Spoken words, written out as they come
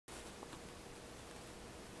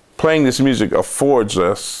playing this music affords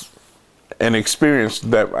us an experience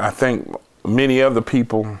that I think many other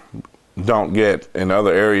people don't get in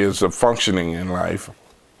other areas of functioning in life.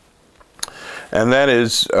 And that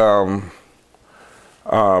is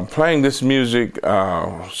playing this music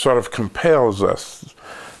sort of compels us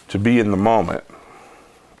to be in the moment.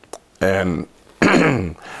 And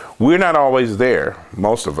we're not always there,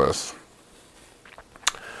 most of us.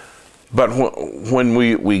 But when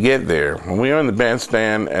we get there, when we're in the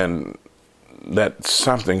bandstand and that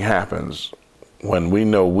something happens, when we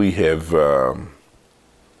know we have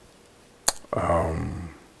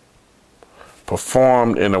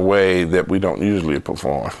performed in a way that we don't usually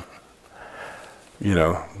perform, you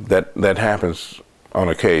know, that happens on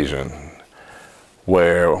occasion,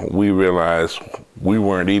 where we realize we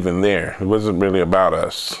weren't even there. It wasn't really about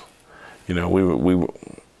us. You know, we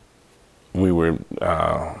were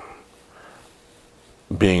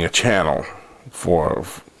being a channel for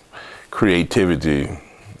creativity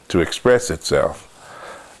to express itself.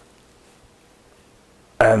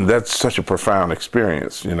 And that's such a profound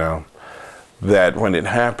experience, you know, that when it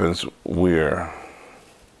happens, we're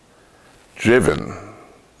driven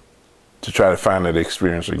to try to find that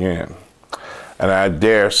experience again. And I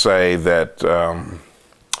dare say that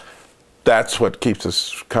that's what keeps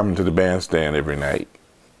us coming to the bandstand every night,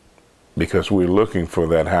 because we're looking for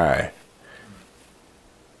that high.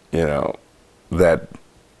 You know, that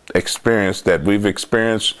experience that we've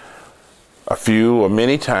experienced a few or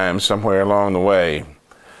many times somewhere along the way,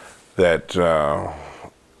 that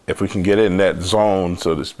if we can get in that zone,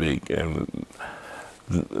 so to speak, and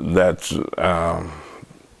that's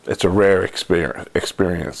it's a rare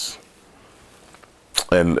experience.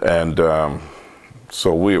 And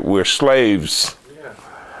so we're slaves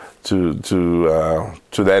to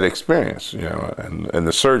that experience, you know, and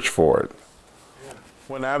the search for it.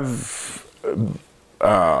 When I've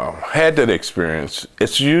had that experience,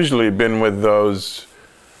 it's usually been with those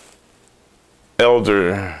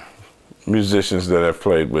elder musicians that I've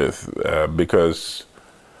played with, because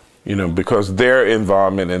their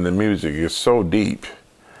involvement in the music is so deep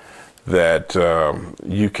that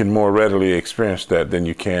you can more readily experience that than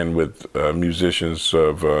you can with musicians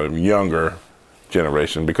of younger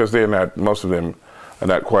generation, because most of them are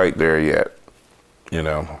not quite there yet, you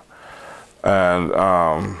know. And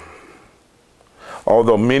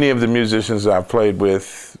although many of the musicians I've played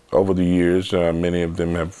with over the years, many of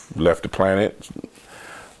them have left the planet,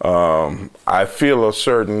 I feel a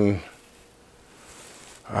certain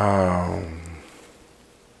I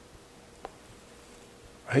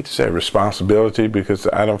hate to say responsibility, because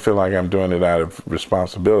I don't feel like I'm doing it out of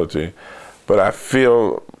responsibility, but I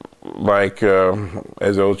feel like,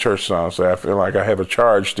 as the old church songs say, I feel like I have a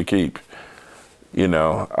charge to keep. You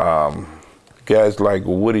know, guys like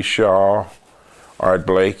Woody Shaw, Art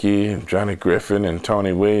Blakey, Johnny Griffin, and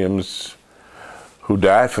Tony Williams, who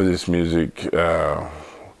died for this music,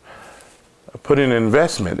 put an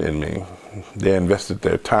investment in me. They invested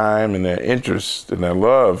their time and their interest and their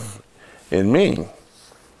love in me.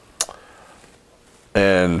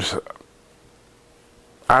 And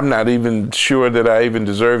I'm not even sure that I even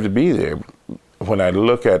deserve to be there when I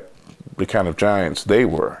look at the kind of giants they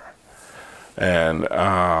were. And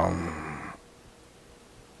I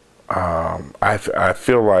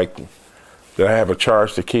feel like that I have a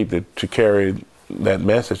charge to keep, to carry that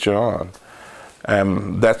message on.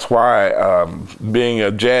 And that's why being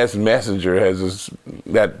a jazz messenger has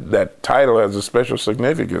that title has a special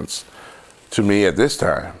significance to me at this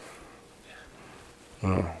time.